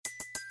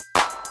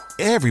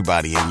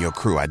Everybody in your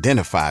crew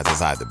identifies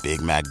as either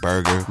Big Mac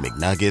Burger,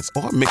 McNuggets,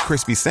 or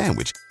McCrispy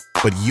Sandwich.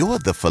 But you're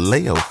the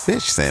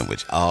Filet-O-Fish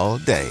Sandwich all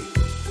day.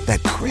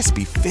 That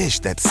crispy fish,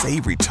 that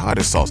savory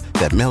tartar sauce,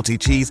 that melty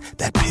cheese,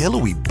 that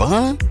pillowy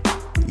bun.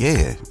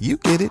 Yeah, you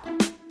get it.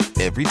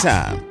 Every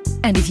time.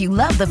 And if you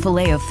love the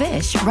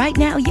Filet-O-Fish, right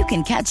now you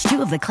can catch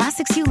two of the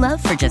classics you love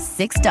for just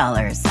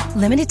 $6.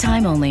 Limited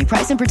time only.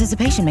 Price and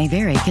participation may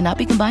vary. Cannot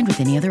be combined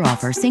with any other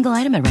offer. Single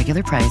item at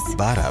regular price.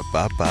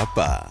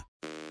 Ba-da-ba-ba-ba.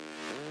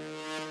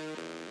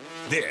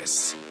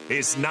 This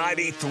is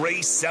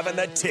 93.7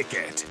 The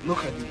Ticket.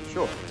 Look at me,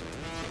 sure.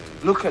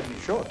 Look at me,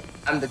 sure.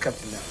 I'm the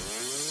captain now.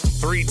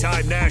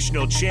 Three-time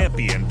national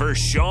champion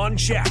Vershawn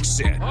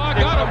Jackson. Oh,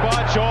 got a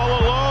bunch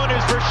all alone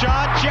is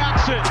Vershawn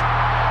Jackson.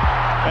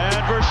 And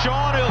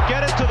Vershawn, he'll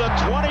get it to the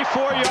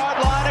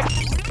 24-yard line.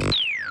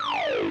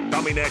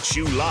 Coming at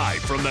you live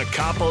from the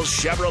Coppel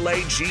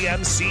Chevrolet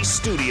GMC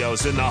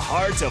studios in the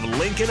heart of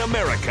Lincoln,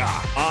 America.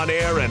 On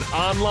air and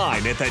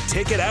online at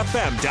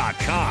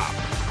theticketfm.com.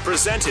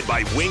 Presented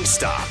by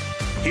Wingstop.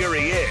 Here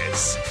he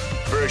is,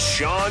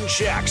 Vershawn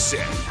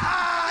Jackson.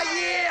 Ah,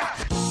 yeah!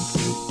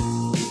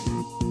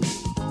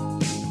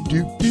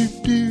 Do do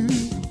do.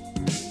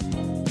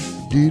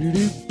 Do do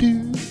do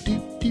do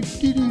do do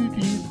do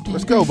do.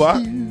 Let's go,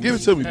 Bach. Give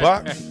it to me,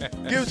 Bach.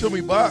 Give it to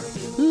me, Bach.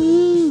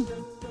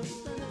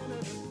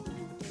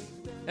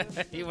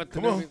 You want the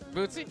Come on,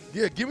 Bootsy?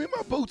 Yeah, give me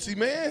my Bootsy,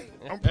 man.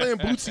 I'm playing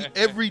Bootsy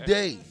every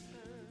day.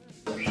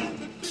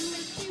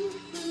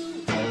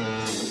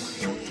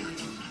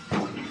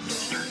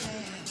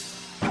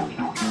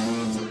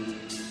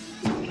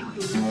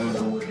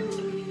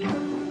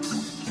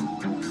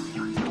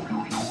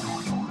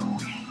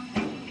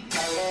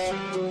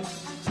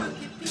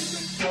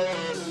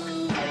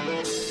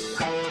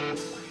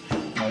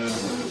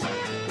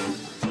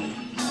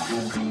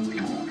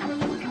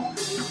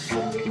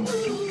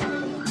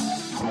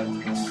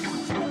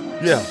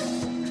 Yeah.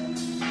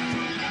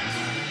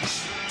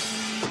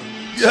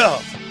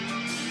 Yeah.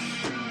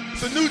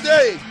 It's a new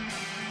day.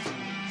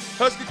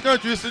 Husky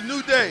Country, it's a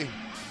new day.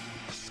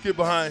 Let's get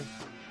behind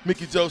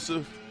Mickey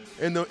Joseph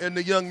and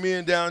the young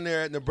men down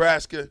there at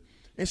Nebraska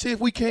and see if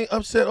we can't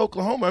upset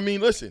Oklahoma. I mean,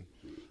 listen,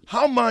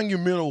 how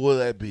monumental will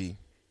that be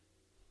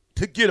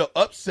to get an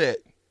upset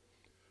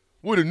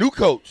with a new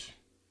coach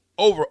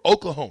over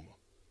Oklahoma?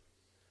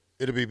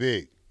 It'll be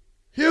big.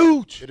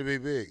 Huge. It'll be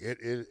big.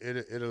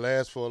 It'll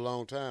last for a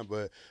long time.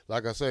 But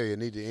like I say, it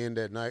need to end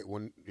that night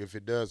if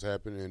it does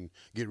happen and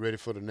get ready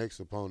for the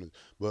next opponent.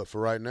 But for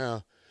right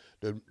now,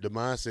 the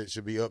mindset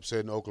should be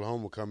upsetting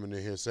Oklahoma coming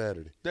in here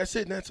Saturday. That's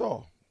it, and that's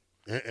all.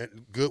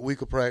 And good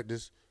week of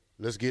practice.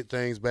 Let's get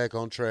things back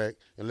on track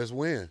and let's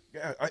win.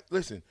 Yeah,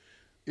 listen.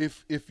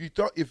 If you're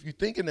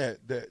thinking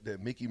that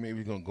Mickey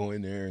maybe gonna go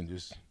in there and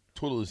just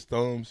twiddle his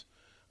thumbs,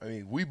 I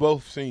mean, we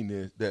both seen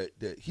this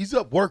that he's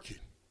up working.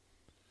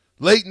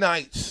 Late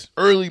nights,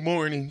 early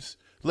mornings,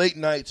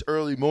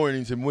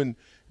 and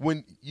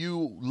when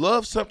you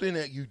love something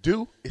that you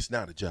do, it's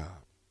not a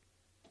job.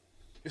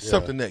 It's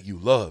something that you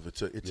love.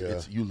 It's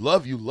you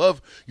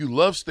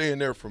love staying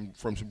there from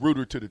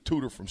rooter to the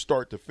tutor, from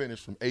start to finish,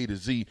 from A to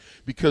Z,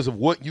 because of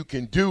what you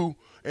can do.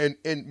 And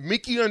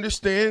Mickey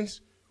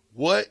understands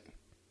what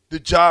the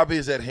job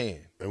is at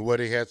hand and what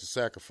he has to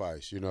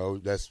sacrifice. You know,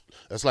 that's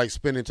like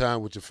spending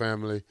time with your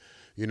family.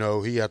 You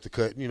know, he had to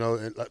cut,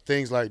 and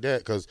things like that,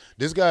 because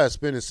this guy is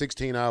spending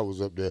 16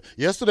 hours up there.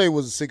 Yesterday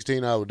was a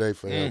 16-hour day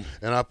for him,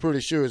 and I'm pretty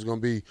sure it's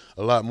going to be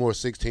a lot more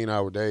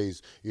 16-hour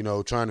days,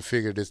 trying to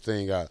figure this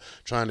thing out,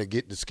 trying to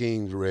get the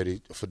schemes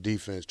ready for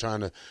defense,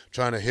 trying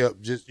to help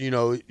just,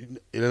 and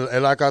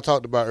like I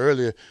talked about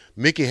earlier,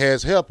 Mickey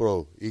has help,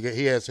 though.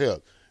 He has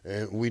help.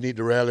 And we need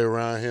to rally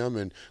around him,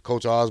 and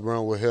Coach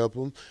Osborne will help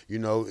him.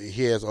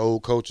 He has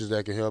old coaches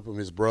that can help him.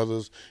 His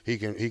brothers, he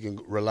can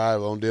rely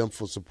on them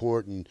for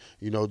support, and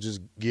just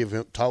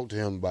talk to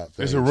him about things.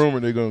 There's a rumor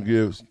they're gonna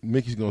give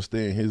Mickey's gonna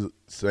stay in his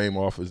same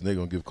office, and they're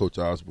gonna give Coach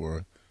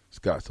Osborne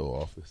Scott's whole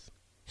office.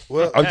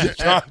 Well, I'm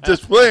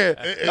just playing.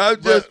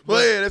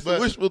 That's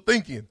wishful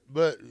thinking.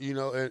 But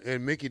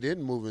and Mickey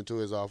didn't move into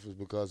his office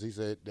because he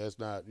said that's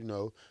not.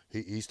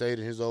 He stayed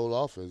in his old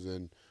office,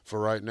 and for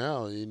right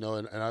now,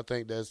 and I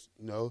think that's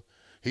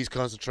he's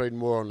concentrating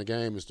more on the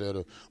game instead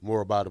of more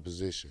about a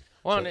position.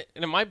 Well, and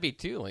it might be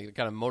too like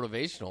kind of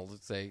motivational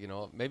to say,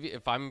 maybe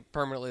if I'm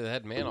permanently the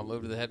head man, I'll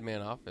move to the head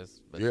man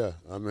office. But yeah,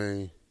 I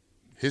mean,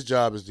 his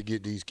job is to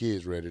get these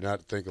kids ready, not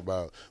to think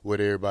about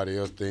what everybody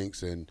else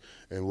thinks and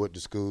what the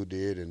school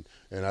did.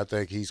 And I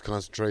think he's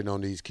concentrating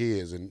on these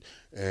kids, and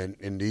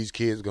these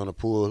kids are going to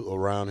pull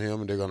around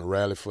him, and they're going to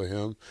rally for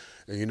him.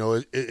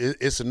 And,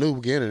 it's a new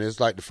beginning.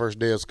 It's like the first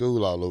day of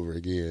school all over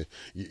again.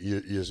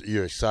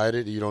 You're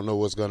excited. You don't know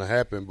what's going to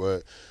happen,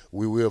 but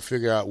we will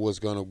figure out what's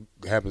going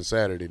to happen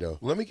Saturday, though.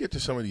 Let me get to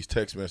some of these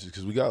text messages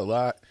because we got a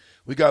lot.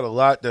 We got a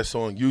lot that's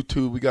on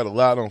YouTube. We got a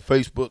lot on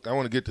Facebook. I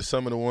want to get to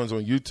some of the ones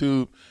on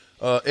YouTube.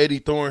 Eddie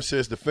Thorne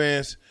says the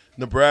fans,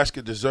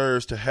 Nebraska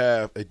deserves to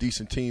have a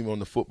decent team on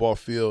the football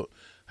field.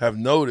 Have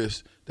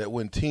noticed that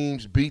when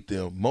teams beat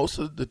them, most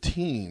of the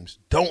teams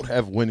don't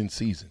have winning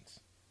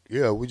seasons.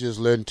 Yeah, we just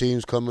letting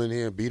teams come in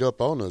here and beat up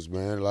on us,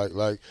 man.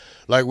 Like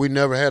we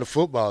never had a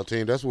football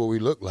team. That's what we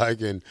look like,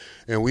 and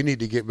we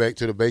need to get back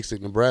to the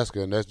basic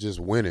Nebraska, and that's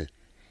just winning.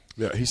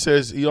 Yeah,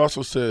 he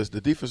also says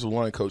the defensive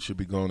line coach should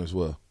be gone as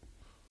well.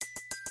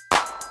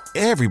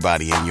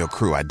 Everybody in your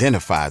crew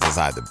identifies as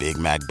either Big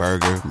Mac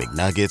Burger,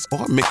 McNuggets,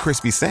 or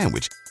McCrispy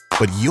Sandwich.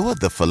 But you're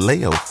the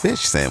Filet-O-Fish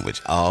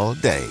Sandwich all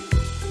day.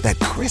 That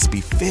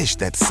crispy fish,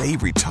 that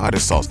savory tartar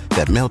sauce,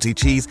 that melty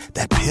cheese,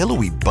 that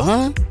pillowy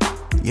bun.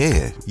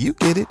 Yeah, you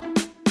get it.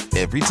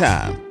 Every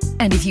time.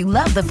 And if you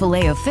love the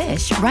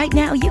Filet-O-Fish, right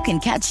now you can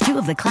catch 2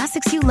 of the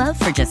classics you love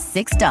for just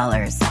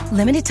 $6.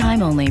 Limited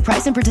time only.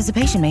 Price and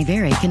participation may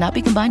vary. Cannot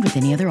be combined with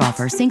any other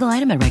offer. Single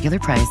item at regular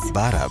price.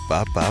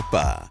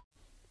 Ba-da-ba-ba-ba.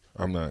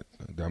 I'm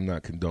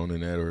not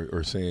condoning that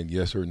or saying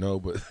yes or no,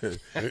 but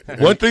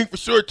one thing for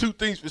sure, 2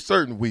 things for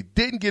certain. We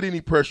didn't get any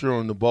pressure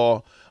on the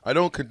ball. I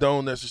don't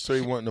condone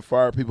necessarily wanting to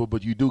fire people,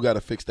 but you do got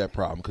to fix that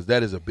problem because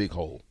that is a big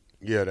hole.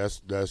 Yeah,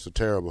 that's a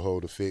terrible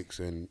hole to fix,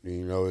 and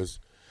it's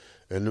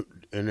and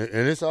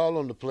it's all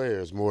on the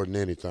players more than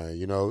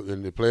anything,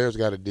 and the players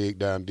got to dig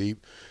down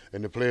deep,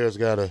 and the players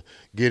got to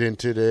get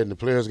into that, and the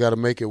players got to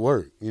make it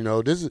work.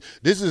 This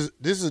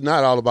is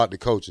not all about the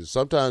coaches.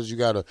 Sometimes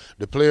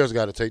the players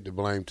got to take the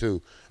blame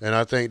too, and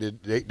I think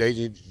that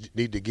they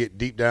need to get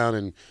deep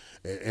down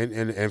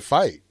and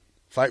fight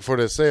for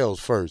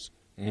themselves first.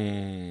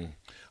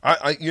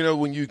 I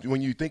when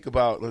you think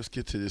about, let's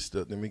get to this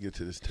stuff. Let me get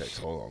to this text.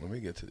 Hold on. Let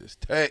me get to this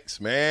text,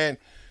 man.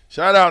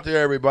 Shout out to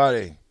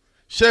everybody.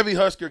 Chevy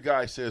Husker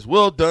guy says,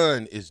 well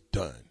done is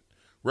done.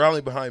 Rally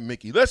behind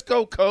Mickey. Let's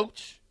go,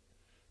 coach.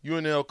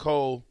 UNL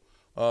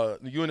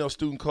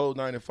student code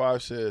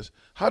 9-5 says,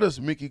 how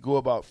does Mickey go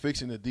about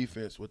fixing the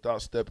defense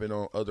without stepping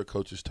on other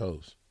coaches'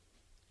 toes?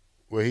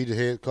 Well, he's the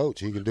head coach.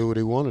 He can do what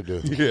he want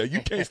to do. Yeah,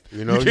 you can't.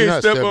 You're not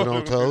stepping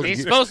on toes.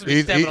 He's supposed to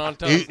be stepping on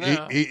toes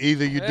now.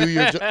 Either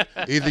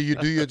you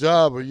do your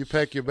job or you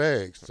pack your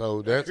bags.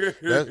 So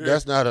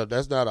that's not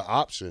an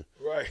option.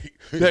 Right.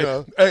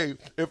 Hey,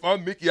 if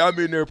I'm Mickey, I'm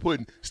in there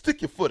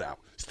stick your foot out.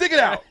 Stick it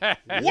out.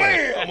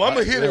 Wham! I'm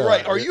going to hit it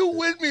right. Are you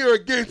with me or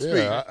against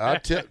me? I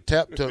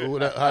tap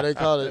to how they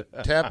call it,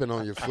 tapping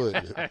on your foot.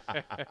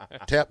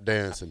 Tap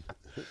dancing.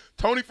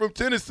 Tony from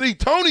Tennessee.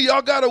 Tony,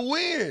 y'all got to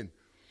win.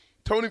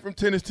 Tony from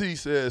Tennessee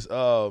says,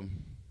 go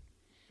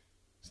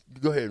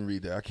ahead and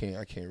read that. I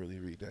can't really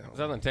read that. Is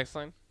that on the text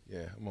line?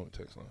 Yeah, I'm on the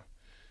text line.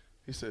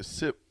 He says,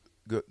 Sip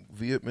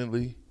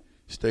vehemently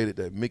stated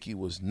that Mickey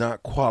was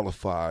not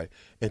qualified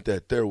and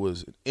that there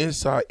was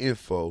inside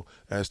info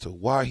as to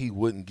why he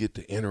wouldn't get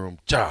the interim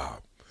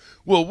job.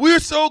 Well, we're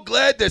so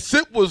glad that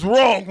Sip was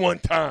wrong one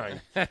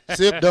time.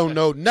 Sip don't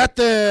know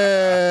nothing.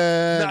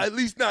 At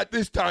least not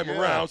this time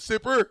around,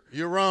 Sipper.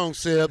 You're wrong,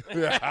 Sip.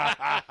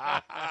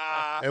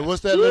 And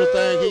what's that little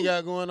thing he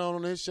got going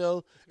on his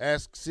show?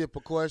 Ask Sip a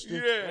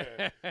question.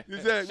 Yeah.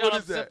 Shut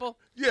up, Sipple?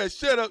 Yeah,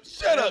 shut up,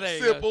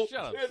 Sipple.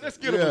 Let's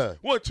get him.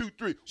 1, 2,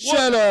 3.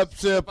 Shut up,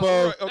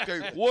 Sippo. Right,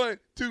 okay, 1,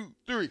 2,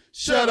 3.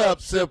 Shut up,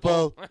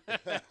 Sippo.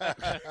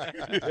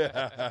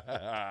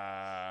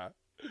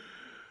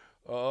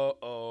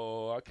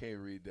 I can't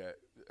read that.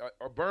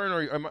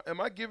 Burn,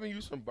 am I giving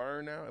you some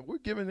burn now? We're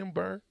giving him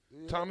burn,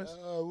 Thomas?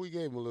 We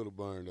gave him a little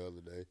burn the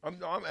other day.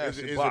 I'm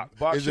asking Bach.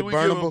 Bach, Is it should we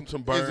give him burnable?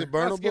 some burn? Is it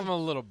burnable? Let's give him a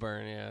little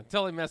burn, yeah,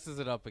 until he messes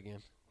it up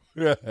again.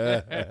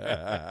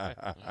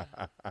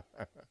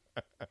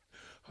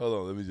 Hold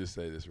on, let me just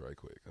say this right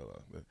quick.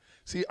 Hold on.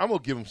 See, I'm going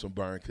to give him some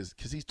burn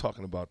because he's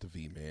talking about the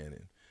V-man.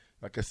 And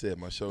like I said,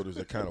 my shoulders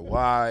are kind of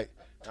wide.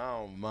 I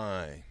don't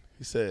mind.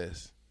 He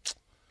says,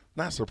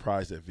 not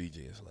surprised that VJ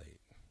is late.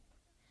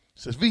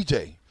 He says,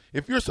 VJ,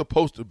 if you're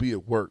supposed to be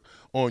at work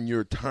on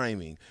your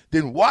timing,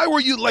 then why were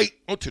you late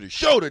onto the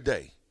show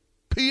today?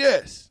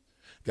 P.S.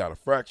 Got a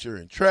fracture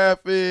in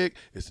traffic.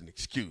 It's an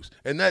excuse.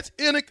 And that's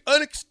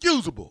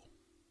unexcusable.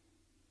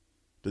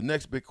 The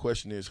next big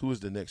question is, who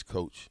is the next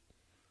coach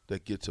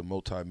that gets a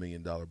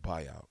multi-million-dollar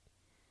buyout?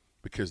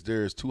 Because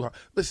there is too high.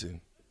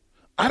 Listen,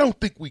 I don't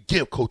think we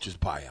give coaches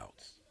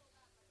buyouts.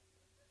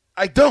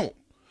 I don't.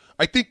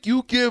 I think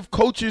you give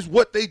coaches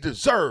what they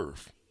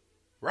deserve,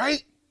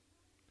 right?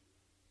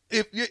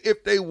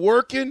 If they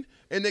working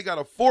and they got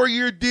a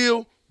 4-year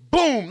deal,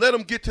 boom, let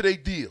them get to their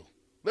deal.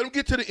 Let them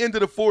get to the end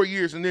of the 4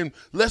 years, and then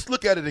let's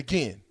look at it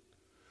again.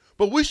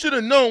 But we should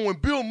have known when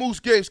Bill Moose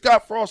gave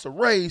Scott Frost a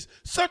raise,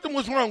 something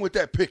was wrong with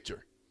that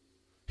picture.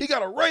 He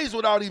got a raise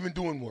without even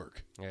doing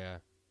work. Yeah.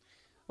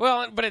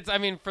 Well, but it's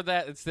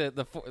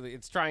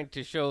it's trying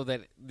to show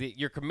that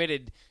you're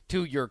committed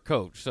to your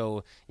coach.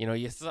 So,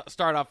 you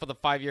start off with a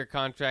 5-year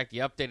contract,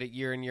 you update it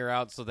year in, year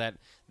out so that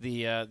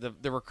the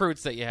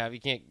recruits that you have, you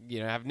can't,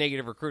 have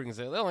negative recruiting and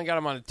say they only got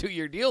them on a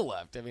 2-year deal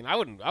left. I mean, I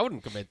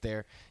wouldn't commit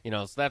there,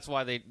 so that's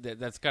why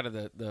that's kind of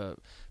the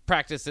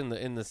practice in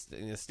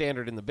the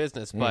standard in the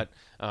business. But,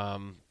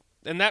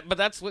 but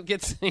that's what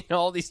gets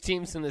all these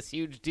teams in this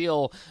huge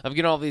deal of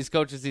getting all these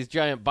coaches these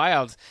giant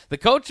buyouts. The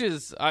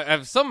coaches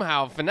have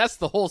somehow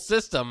finessed the whole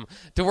system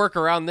to work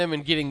around them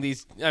and getting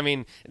these. I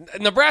mean,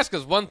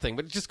 Nebraska's one thing,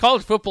 but just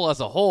college football as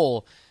a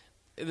whole,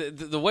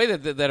 the way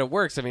that it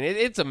works, I mean,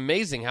 it's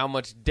amazing how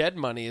much dead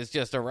money is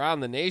just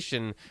around the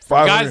nation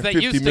for guys that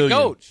used to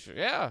coach.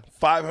 Yeah,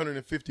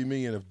 $550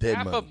 million of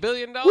dead money. $500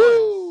 million.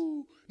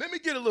 Woo! Let me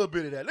get a little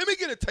bit of that. Let me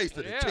get a taste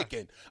of the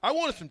chicken. I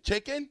wanted some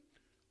chicken.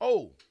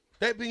 Oh,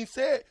 that being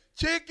said,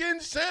 chicken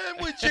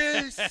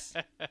sandwiches.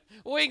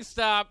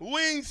 Wingstop.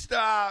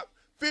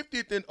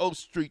 50th and Oak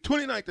Street,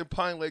 29th and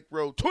Pine Lake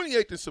Road,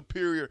 28th and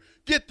Superior.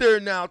 Get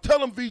there now. Tell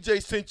them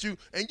VJ sent you,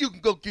 and you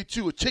can go get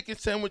you a chicken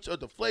sandwich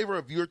of the flavor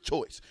of your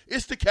choice.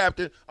 It's the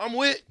captain. I'm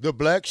with the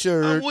black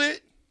shirt. I'm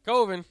with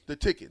Coven. The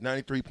Ticket,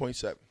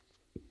 93.7.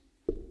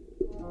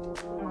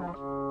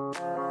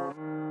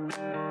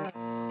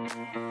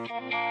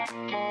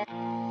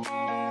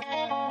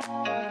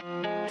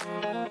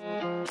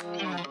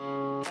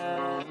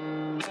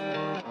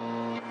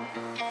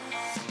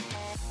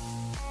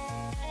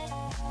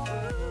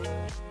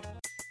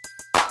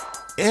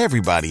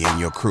 Everybody in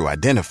your crew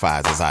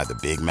identifies as either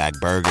Big Mac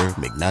Burger,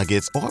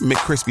 McNuggets, or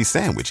McCrispy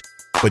Sandwich.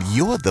 But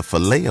you're the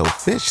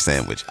Filet-O-Fish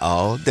Sandwich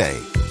all day.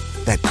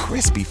 That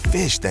crispy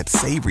fish, that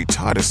savory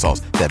tartar sauce,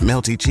 that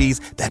melty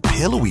cheese, that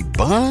pillowy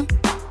bun.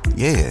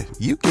 Yeah,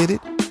 you get it.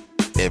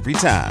 Every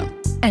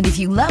time. And if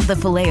you love the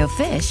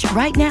Filet-O-Fish,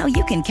 right now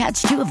you can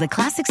catch 2 of the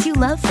classics you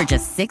love for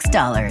just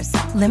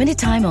 $6. Limited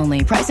time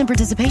only. Price and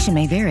participation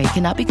may vary.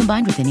 Cannot be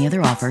combined with any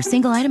other offer.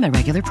 Single item at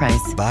regular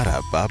price.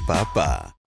 Ba-da-ba-ba-ba.